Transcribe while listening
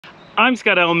I'm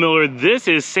Scott Alan Miller. This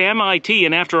is Sam IT,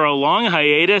 and after a long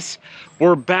hiatus,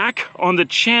 we're back on the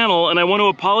channel, and I want to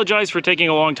apologize for taking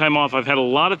a long time off. I've had a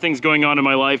lot of things going on in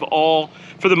my life, all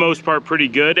for the most part pretty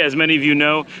good. As many of you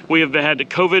know, we have had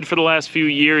COVID for the last few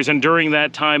years, and during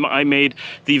that time I made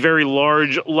the very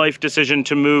large life decision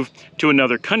to move to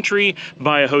another country,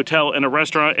 buy a hotel and a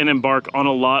restaurant, and embark on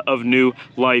a lot of new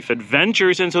life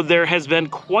adventures. And so there has been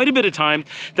quite a bit of time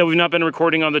that we've not been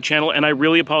recording on the channel, and I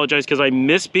really apologize because I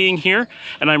miss being here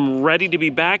and I'm ready to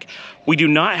be back. We do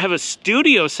not have a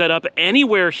studio set up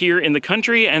anywhere here in the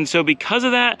country, and so because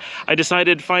of that, I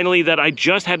decided finally that I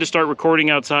just had to start recording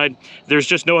outside. There's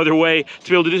just no other way to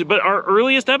be able to do it. But our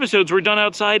earliest episodes were done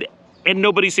outside and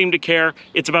nobody seemed to care.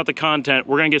 It's about the content.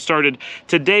 We're gonna get started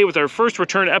today with our first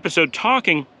return episode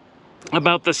talking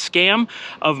about the scam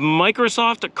of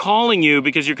Microsoft calling you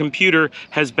because your computer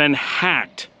has been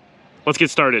hacked. Let's get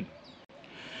started.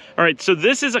 All right, so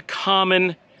this is a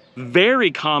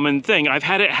very common thing. I've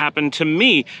had it happen to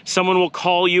me. Someone will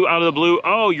call you out of the blue.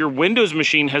 Oh, your Windows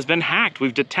machine has been hacked.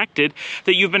 We've detected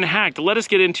that you've been hacked. Let us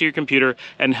get into your computer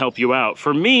and help you out.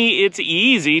 For me, it's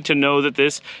easy to know that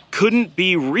this couldn't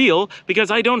be real because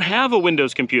I don't have a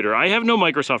Windows computer. I have no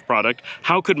Microsoft product.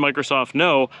 How could Microsoft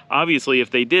know? Obviously,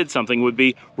 if they did, something would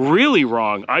be really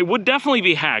wrong. I would definitely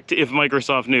be hacked if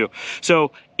Microsoft knew.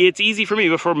 So it's easy for me,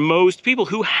 but for most people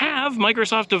who have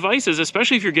Microsoft devices,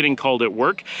 especially if you're getting called at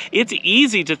work, it's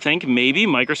easy to think maybe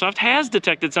Microsoft has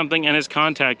detected something and has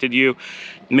contacted you.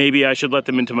 Maybe I should let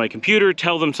them into my computer,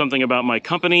 tell them something about my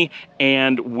company,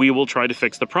 and we will try to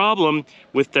fix the problem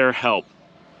with their help.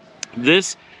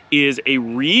 This is a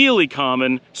really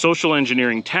common social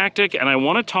engineering tactic, and I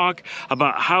want to talk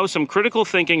about how some critical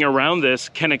thinking around this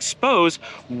can expose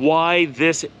why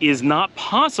this is not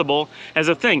possible as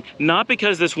a thing. Not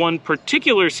because this one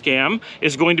particular scam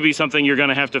is going to be something you're going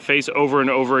to have to face over and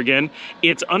over again.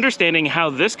 It's understanding how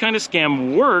this kind of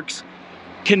scam works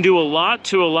can do a lot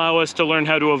to allow us to learn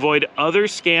how to avoid other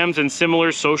scams and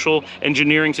similar social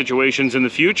engineering situations in the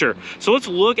future. So let's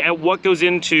look at what goes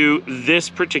into this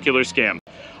particular scam.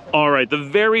 All right, the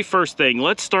very first thing,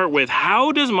 let's start with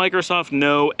how does Microsoft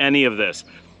know any of this?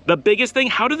 The biggest thing,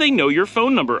 how do they know your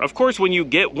phone number? Of course, when you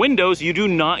get Windows, you do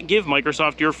not give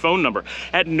Microsoft your phone number.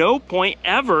 At no point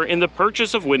ever in the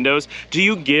purchase of Windows do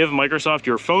you give Microsoft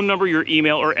your phone number, your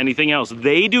email, or anything else.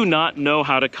 They do not know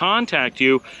how to contact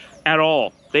you at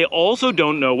all. They also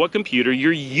don't know what computer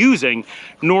you're using,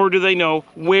 nor do they know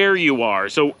where you are.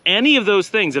 So any of those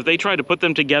things, if they try to put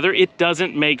them together, it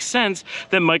doesn't make sense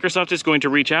that Microsoft is going to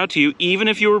reach out to you. Even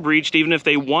if you were breached, even if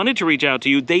they wanted to reach out to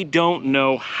you, they don't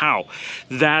know how.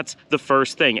 That's the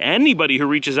first thing. Anybody who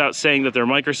reaches out saying that they're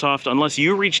Microsoft, unless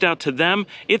you reached out to them,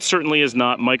 it certainly is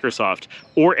not Microsoft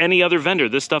or any other vendor.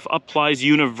 This stuff applies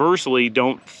universally.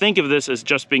 Don't think of this as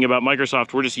just being about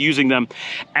Microsoft. We're just using them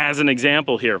as an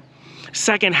example here.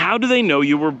 Second, how do they know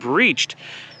you were breached?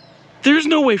 There's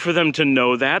no way for them to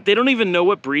know that. They don't even know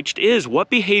what breached is. What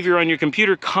behavior on your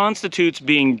computer constitutes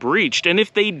being breached? And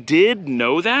if they did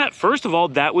know that, first of all,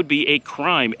 that would be a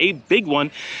crime, a big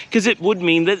one, because it would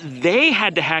mean that they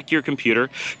had to hack your computer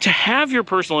to have your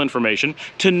personal information,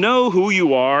 to know who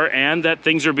you are and that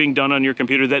things are being done on your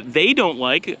computer that they don't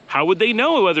like. How would they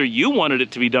know whether you wanted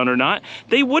it to be done or not?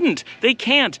 They wouldn't. They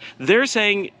can't. They're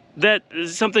saying that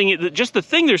just the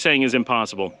thing they're saying is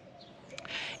impossible.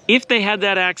 If they had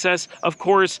that access, of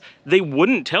course, they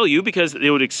wouldn't tell you because they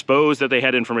would expose that they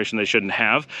had information they shouldn't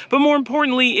have. But more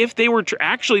importantly, if they were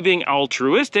actually being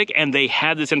altruistic and they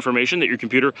had this information that your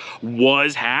computer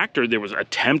was hacked or there was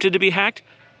attempted to be hacked,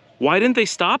 why didn't they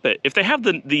stop it? If they have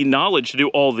the knowledge to do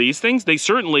all these things, they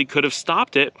certainly could have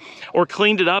stopped it or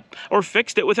cleaned it up or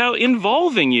fixed it without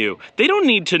involving you. They don't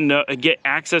need to get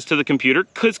access to the computer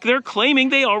because they're claiming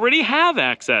they already have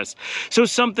access. So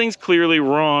something's clearly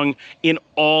wrong in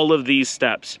all of these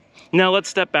steps. Now let's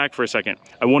step back for a second.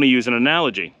 I want to use an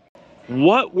analogy.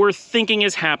 What we're thinking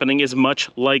is happening is much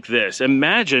like this.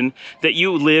 Imagine that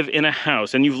you live in a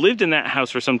house and you've lived in that house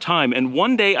for some time, and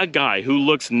one day a guy who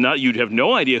looks you'd have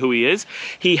no idea who he is.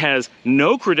 He has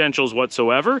no credentials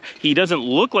whatsoever. He doesn't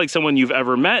look like someone you've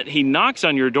ever met. He knocks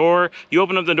on your door. You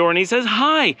open up the door and he says,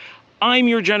 "Hi, I'm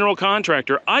your general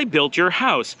contractor. I built your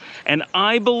house, and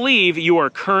I believe you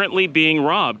are currently being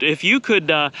robbed. If you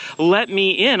could let me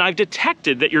in, I've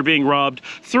detected that you're being robbed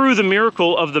through the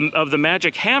miracle of the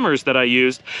magic hammers that I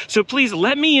used. So please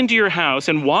let me into your house,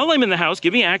 and while I'm in the house,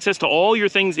 give me access to all your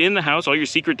things in the house, all your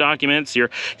secret documents,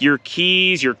 your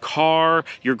keys, your car,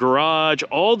 your garage,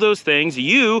 all those things.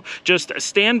 You just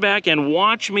stand back and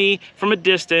watch me from a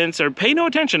distance, or pay no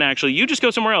attention actually. You just go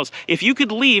somewhere else. If you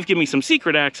could leave, give me some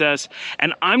secret access,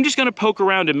 and I'm just going to poke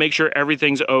around and make sure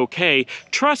everything's okay.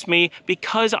 Trust me,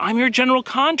 because I'm your general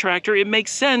contractor, it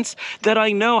makes sense that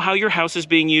I know how your house is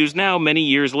being used now many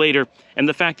years later. And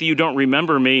the fact that you don't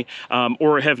remember me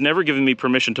or have never given me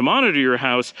permission to monitor your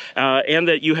house and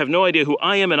that you have no idea who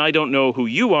I am and I don't know who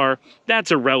you are, that's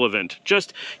irrelevant.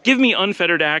 Just give me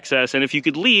unfettered access, and if you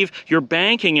could leave your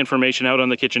banking information out on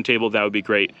the kitchen table, that would be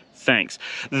great. Thanks.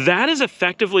 That is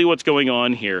effectively what's going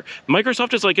on here.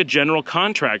 Microsoft is like a general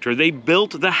contractor. They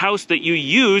built the house that you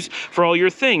use for all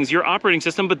your things, your operating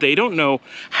system, but they don't know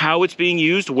how it's being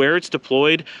used, where it's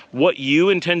deployed, what you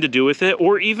intend to do with it,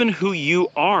 or even who you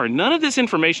are. None of this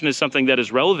information is something that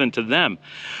is relevant to them.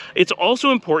 It's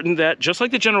also important that, just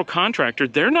like the general contractor,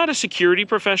 they're not a security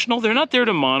professional. They're not there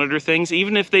to monitor things.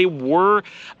 Even if they were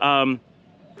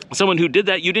someone who did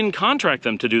that, you didn't contract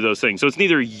them to do those things. So it's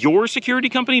neither your security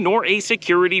company nor a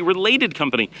security related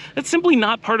company. That's simply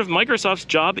not part of Microsoft's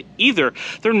job either.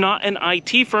 They're not an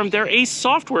IT firm, they're a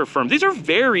software firm. These are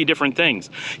very different things.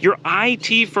 Your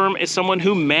IT firm is someone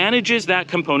who manages that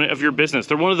component of your business.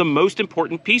 They're one of the most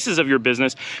important pieces of your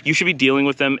business. You should be dealing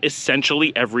with them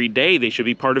essentially every day. They should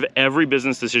be part of every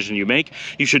business decision you make.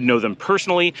 You should know them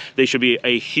personally. They should be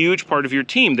a huge part of your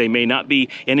team. They may not be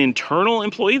an internal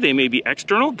employee, they may be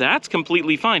external. That's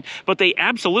completely fine, but they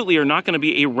absolutely are not going to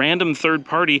be a random third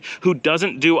party who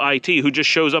doesn't do IT, who just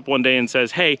shows up one day and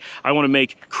says, hey, I want to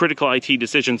make critical IT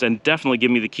decisions and definitely give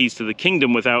me the keys to the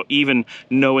kingdom without even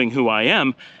knowing who I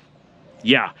am.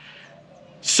 Yeah.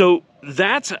 So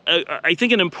that's, I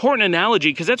think, an important analogy,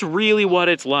 because that's really what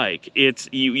it's like. It's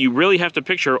you really have to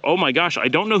picture, oh my gosh, I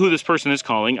don't know who this person is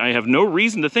calling. I have no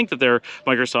reason to think that they're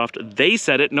Microsoft. They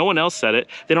said it. No one else said it.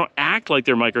 They don't act like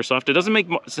they're Microsoft. It doesn't make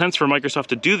sense for Microsoft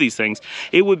to do these things.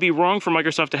 It would be wrong for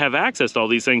Microsoft to have access to all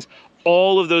these things.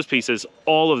 All of those pieces,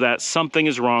 all of that, something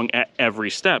is wrong at every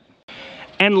step.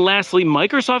 And lastly,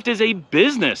 Microsoft is a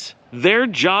business. Their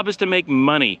job is to make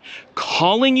money.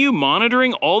 Calling you,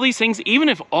 monitoring all these things, even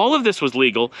if all of this was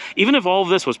legal, even if all of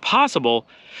this was possible,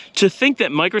 to think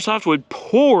that Microsoft would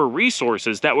pour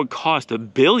resources that would cost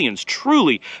billions,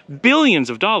 truly billions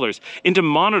of dollars, into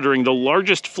monitoring the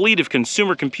largest fleet of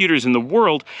consumer computers in the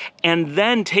world, and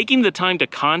then taking the time to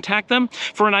contact them,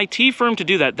 for an IT firm to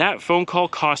do that, that phone call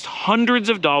cost hundreds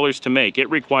of dollars to make. It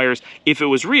requires, if it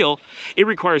was real, it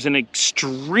requires an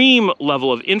extreme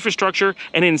level of infrastructure,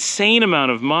 an insane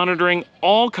amount of monitoring,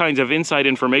 all kinds of inside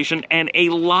information, and a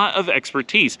lot of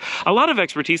expertise. A lot of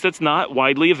expertise that's not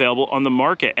widely available on the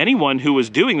market. Anyone who was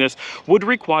doing this would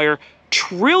require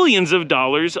trillions of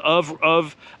dollars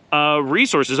of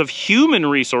resources, of human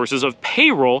resources, of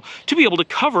payroll, to be able to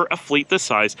cover a fleet the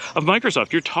size of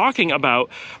Microsoft. You're talking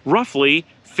about roughly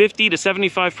 50 to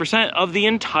 75% of the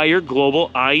entire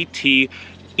global IT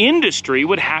industry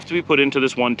would have to be put into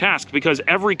this one task, because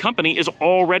every company is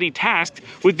already tasked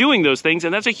with doing those things,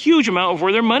 and that's a huge amount of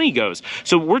where their money goes.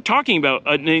 So we're talking about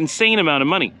an insane amount of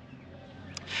money.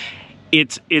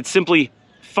 It's simply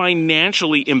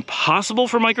financially impossible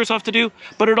for Microsoft to do,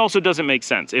 but it also doesn't make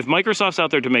sense. If Microsoft's out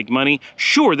there to make money,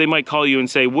 sure, they might call you and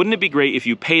say, wouldn't it be great if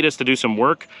you paid us to do some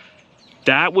work?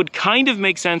 That would kind of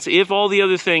make sense if all the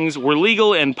other things were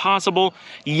legal and possible.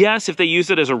 Yes, if they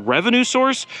use it as a revenue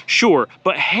source, sure.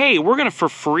 But hey, we're gonna, for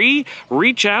free,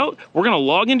 reach out, we're gonna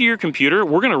log into your computer,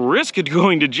 we're gonna risk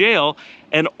going to jail,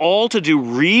 and all to do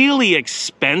really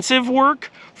expensive work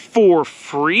for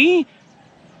free?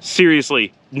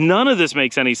 Seriously, none of this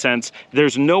makes any sense.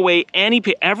 There's no way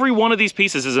every one of these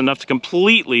pieces is enough to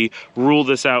completely rule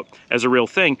this out as a real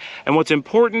thing. And what's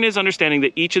important is understanding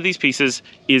that each of these pieces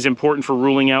is important for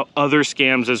ruling out other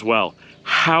scams as well.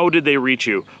 How did they reach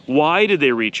you? Why did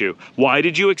they reach you? Why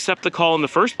did you accept the call in the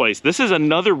first place? This is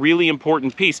another really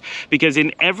important piece, because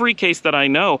in every case that I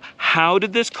know, how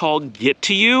did this call get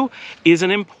to you is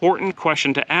an important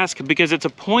question to ask, because it's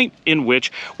a point in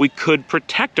which we could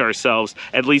protect ourselves,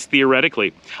 at least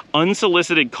theoretically.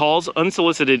 Unsolicited calls,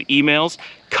 unsolicited emails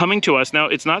coming to us. Now,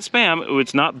 it's not spam,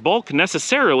 it's not bulk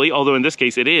necessarily, although in this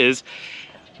case it is.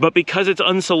 But because it's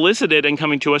unsolicited and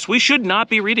coming to us, we should not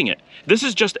be reading it. This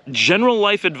is just general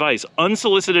life advice.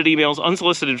 Unsolicited emails,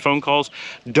 unsolicited phone calls,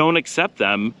 don't accept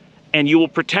them, and you will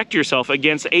protect yourself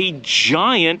against a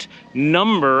giant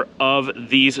number of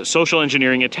these social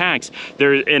engineering attacks.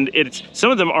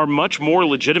 Some of them are much more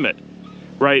legitimate,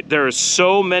 right? There are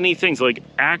so many things, like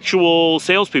actual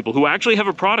salespeople who actually have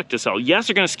a product to sell. Yes,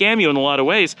 they're gonna scam you in a lot of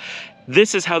ways.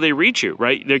 This is how they reach you,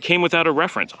 right? They came without a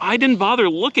reference. I didn't bother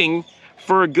looking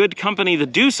for a good company to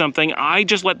do something, I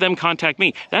just let them contact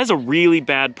me. That is a really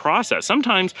bad process.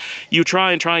 Sometimes you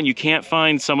try and you can't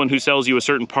find someone who sells you a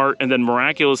certain part, and then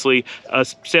miraculously a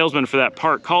salesman for that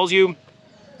part calls you.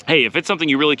 hey, if it's something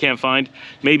you really can't find,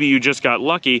 maybe you just got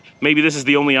lucky, maybe this is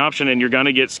the only option and you're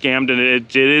gonna get scammed, and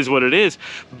it is what it is.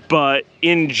 But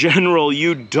in general,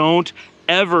 you don't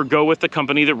ever go with the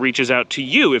company that reaches out to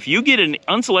you. If you get an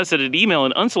unsolicited email,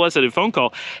 an unsolicited phone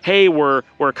call, hey, we're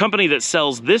a company that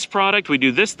sells this product, we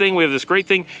do this thing, we have this great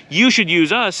thing, you should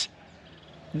use us.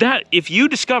 That if you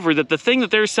discover that the thing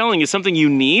that they're selling is something you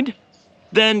need,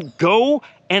 then go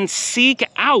and seek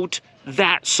out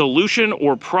that solution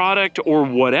or product or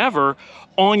whatever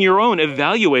on your own.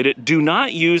 Evaluate it. Do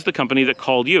not use the company that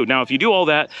called you. Now, if you do all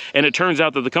that and it turns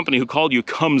out that the company who called you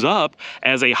comes up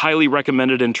as a highly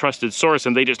recommended and trusted source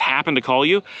and they just happen to call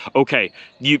you, okay,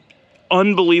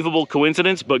 unbelievable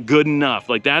coincidence, but good enough.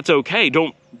 Like, that's okay.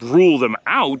 Don't rule them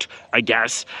out, I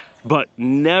guess, but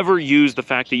never use the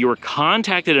fact that you were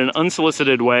contacted in an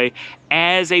unsolicited way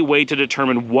as a way to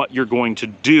determine what you're going to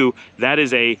do. That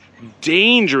is a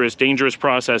dangerous, dangerous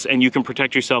process, and you can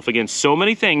protect yourself against so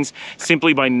many things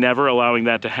simply by never allowing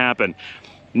that to happen.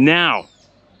 Now,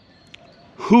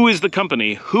 who is the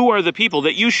company? Who are the people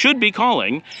that you should be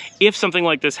calling if something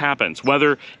like this happens?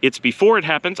 Whether it's before it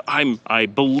happens, I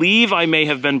believe I may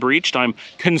have been breached, I'm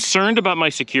concerned about my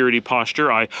security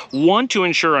posture, I want to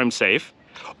ensure I'm safe,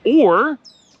 or,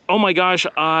 oh my gosh,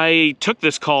 I took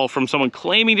this call from someone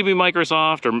claiming to be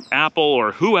Microsoft or Apple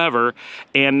or whoever,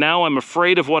 and now I'm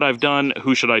afraid of what I've done.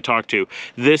 Who should I talk to?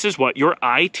 This is what your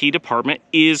IT department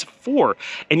is for.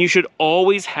 And you should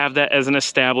always have that as an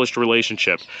established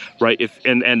relationship, right?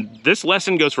 And this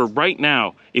lesson goes for right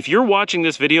now. If you're watching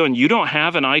this video and you don't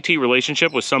have an IT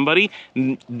relationship with somebody,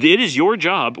 it is your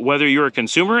job, whether you're a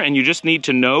consumer and you just need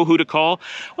to know who to call.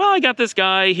 Well, I got this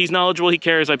guy, he's knowledgeable, he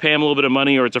cares, I pay him a little bit of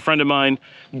money, or it's a friend of mine.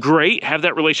 Great, have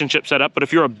that relationship set up. But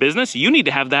if you're a business, you need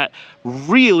to have that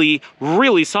really,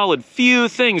 really solid. Few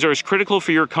things are as critical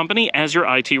for your company as your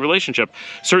IT relationship.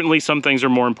 Certainly some things are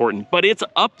more important, but it's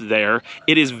up there.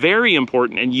 It is very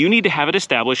important, and you need to have it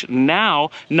established now,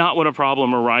 not when a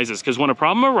problem arises. Because when a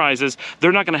problem arises,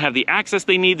 they're not going to have the access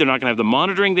they need, they're not going to have the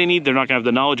monitoring they need, they're not going to have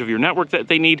the knowledge of your network that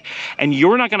they need, and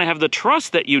you're not going to have the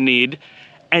trust that you need,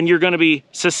 and you're going to be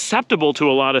susceptible to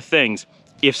a lot of things.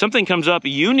 If something comes up,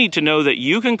 you need to know that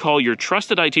you can call your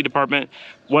trusted IT department,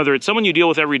 whether it's someone you deal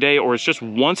with every day or it's just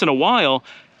once in a while.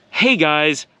 Hey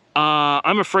guys,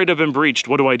 I'm afraid I've been breached.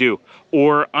 What do I do?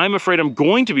 Or I'm afraid I'm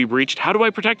going to be breached. How do I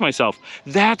protect myself?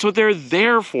 That's what they're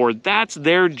there for. That's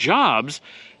their jobs.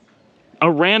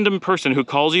 A random person who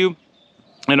calls you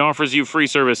and offers you free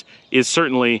service is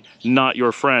certainly not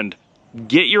your friend.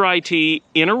 Get your IT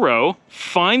in a row,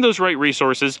 find those right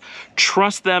resources,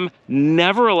 trust them,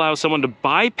 never allow someone to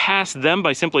bypass them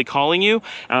by simply calling you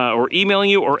or emailing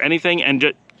you or anything, and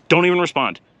just don't even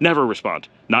respond. Never respond.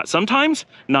 Not sometimes,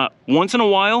 not once in a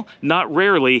while, not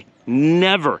rarely,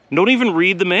 never. Don't even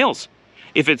read the mails.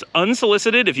 If it's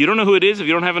unsolicited, if you don't know who it is, if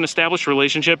you don't have an established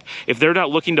relationship, if they're not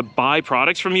looking to buy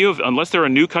products from you, unless they're a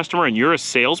new customer and you're a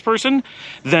salesperson,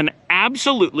 then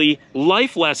absolutely,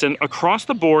 life lesson across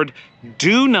the board,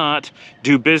 do not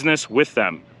do business with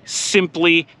them.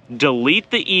 Simply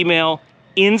delete the email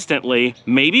instantly,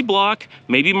 maybe block,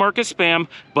 maybe mark as spam,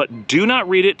 but do not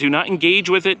read it, do not engage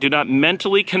with it, do not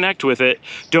mentally connect with it.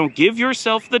 Don't give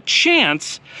yourself the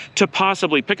chance to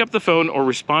possibly pick up the phone or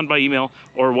respond by email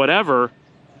or whatever.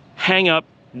 Hang up,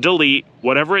 delete,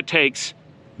 whatever it takes.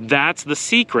 That's the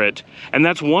secret, and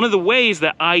that's one of the ways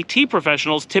that IT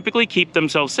professionals typically keep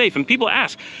themselves safe. And people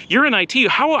ask, you're in IT,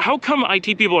 how come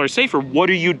IT people are safer?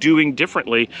 What are you doing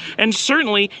differently? And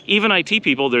certainly, even IT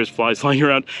people, there's flies flying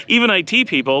around, even IT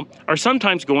people are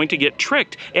sometimes going to get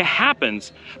tricked. It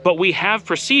happens, but we have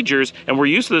procedures, and we're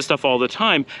used to this stuff all the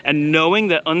time, and knowing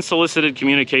that unsolicited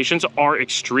communications are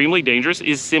extremely dangerous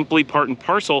is simply part and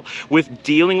parcel with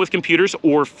dealing with computers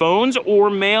or phones or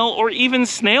mail or even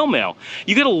snail mail.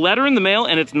 You get a letter in the mail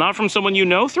and it's not from someone you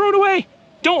know, throw it away.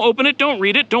 Don't open it, don't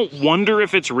read it, don't wonder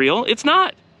if it's real. It's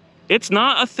not. It's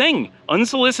not a thing.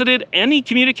 Unsolicited, any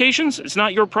communications, it's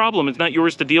not your problem. It's not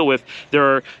yours to deal with.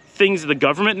 There are things the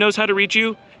government knows how to reach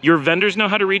you, your vendors know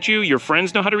how to reach you, your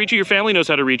friends know how to reach you, your family knows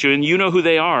how to reach you, and you know who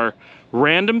they are.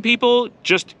 Random people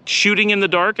just shooting in the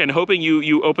dark and hoping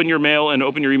you open your mail and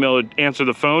open your email and answer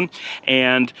the phone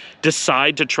and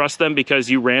decide to trust them because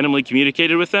you randomly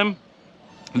communicated with them,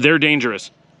 they're dangerous.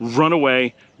 Run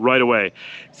away, right away.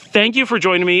 Thank you for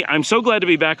joining me. I'm so glad to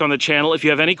be back on the channel. If you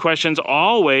have any questions,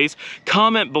 always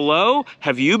comment below.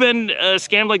 Have you been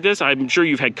scammed like this? I'm sure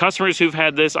you've had customers who've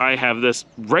had this. I have this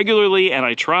regularly, and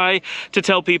I try to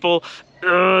tell people,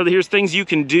 here's things you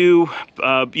can do.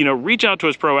 Reach out to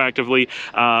us proactively.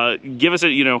 Give us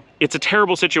it's a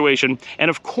terrible situation. And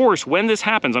of course, when this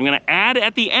happens, I'm going to add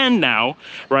at the end now,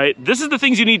 right? This is the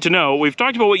things you need to know. We've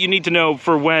talked about what you need to know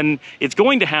for when it's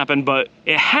going to happen, but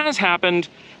it has happened,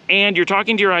 and you're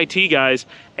talking to your IT guys,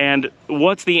 and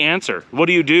what's the answer? What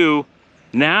do you do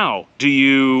now? Do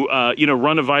you,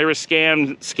 run a virus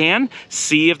scan,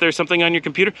 see if there's something on your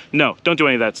computer? No, don't do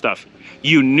any of that stuff.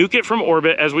 You nuke it from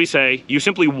orbit, as we say. You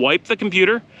simply wipe the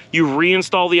computer, you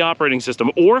reinstall the operating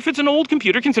system. Or if it's an old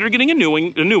computer, consider getting a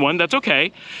new one, that's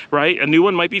okay, right? A new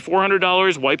one might be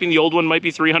 $400, wiping the old one might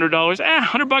be $300.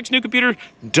 $100 new computer,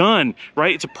 done,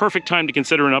 right? It's a perfect time to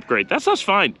consider an upgrade. That's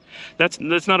fine. That's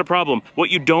not a problem. What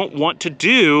you don't want to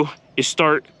do is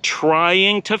start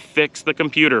trying to fix the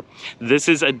computer. This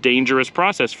is a dangerous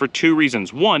process for two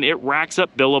reasons. One, it racks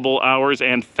up billable hours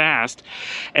and fast.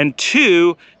 And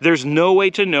two, there's no way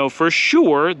to know for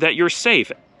sure that you're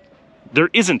safe. There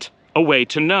isn't a way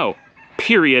to know,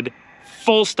 period,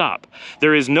 full stop.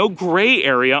 There is no gray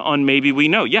area on maybe we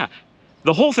know. Yeah,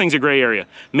 the whole thing's a gray area.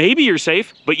 Maybe you're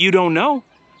safe, but you don't know.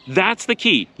 That's the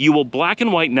key. You will black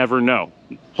and white never know.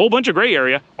 Whole bunch of gray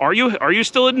area. Are you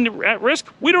still at risk?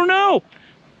 We don't know.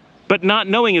 But not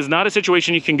knowing is not a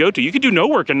situation you can go to. You could do no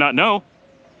work and not know.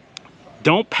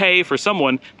 Don't pay for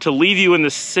someone to leave you in the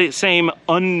same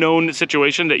unknown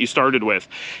situation that you started with.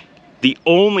 The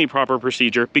only proper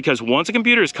procedure, because once a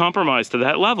computer is compromised to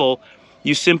that level,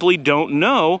 you simply don't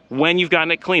know when you've gotten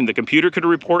it clean. The computer could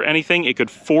report anything. It could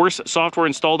force software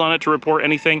installed on it to report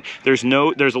anything. There's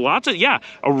a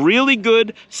really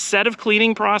good set of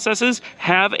cleaning processes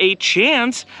have a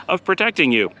chance of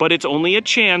protecting you, but it's only a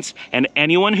chance, and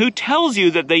anyone who tells you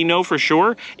that they know for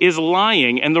sure is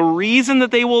lying. And the reason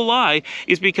that they will lie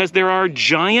is because there are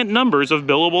giant numbers of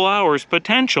billable hours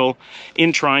potential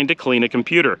in trying to clean a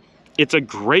computer. It's a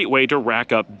great way to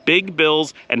rack up big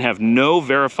bills and have no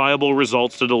verifiable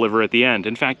results to deliver at the end.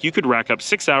 In fact, you could rack up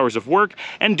 6 hours of work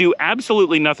and do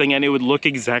absolutely nothing, and it would look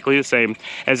exactly the same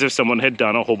as if someone had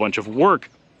done a whole bunch of work.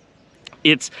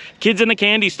 It's kids in a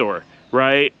candy store,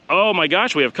 right? Oh my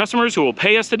gosh, we have customers who will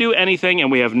pay us to do anything,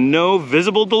 and we have no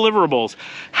visible deliverables.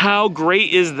 How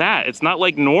great is that? It's not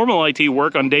like normal IT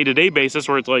work on day-to-day basis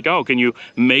where it's like, oh, can you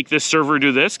make this server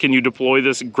do this? Can you deploy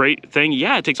this great thing?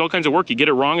 Yeah, it takes all kinds of work. You get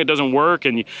it wrong, it doesn't work,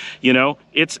 and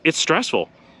it's stressful.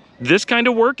 This kind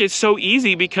of work is so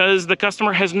easy because the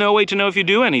customer has no way to know if you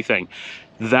do anything.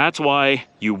 That's why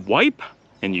you wipe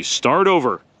and you start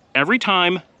over every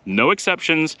time. No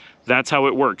exceptions. That's how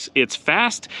it works. It's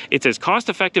fast, it's as cost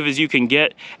effective as you can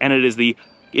get, and it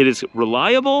is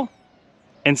reliable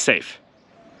and safe.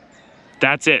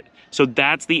 That's it. So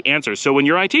that's the answer. So when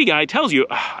your IT guy tells you,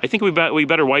 I think we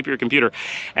better wipe your computer,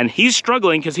 and he's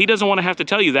struggling because he doesn't want to have to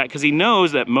tell you that, because he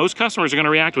knows that most customers are going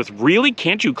to react with, really,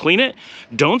 can't you clean it?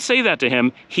 Don't say that to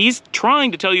him. He's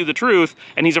trying to tell you the truth,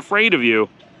 and he's afraid of you,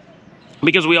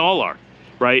 because we all are.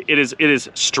 Right? It is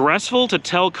stressful to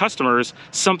tell customers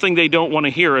something they don't want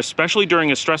to hear, especially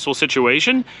during a stressful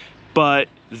situation, but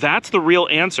that's the real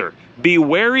answer. Be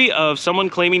wary of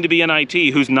someone claiming to be an IT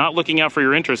who's not looking out for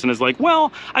your interests and is like,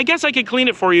 well, I guess I could clean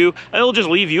it for you. It'll just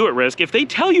leave you at risk. If they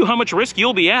tell you how much risk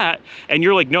you'll be at and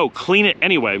you're like, no, clean it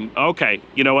anyway. Okay,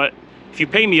 you know what? If you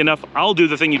pay me enough, I'll do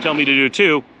the thing you tell me to do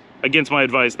too. Against my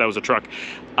advice, that was a truck.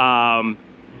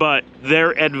 But their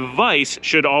advice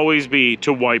should always be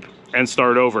to wipe and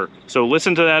start over. So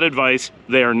listen to that advice.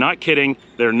 They are not kidding.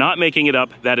 They're not making it up.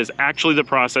 That is actually the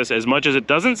process. As much as it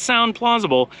doesn't sound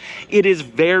plausible, it is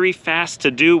very fast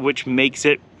to do, which makes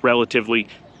it relatively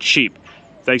cheap.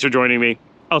 Thanks for joining me.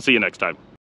 I'll see you next time.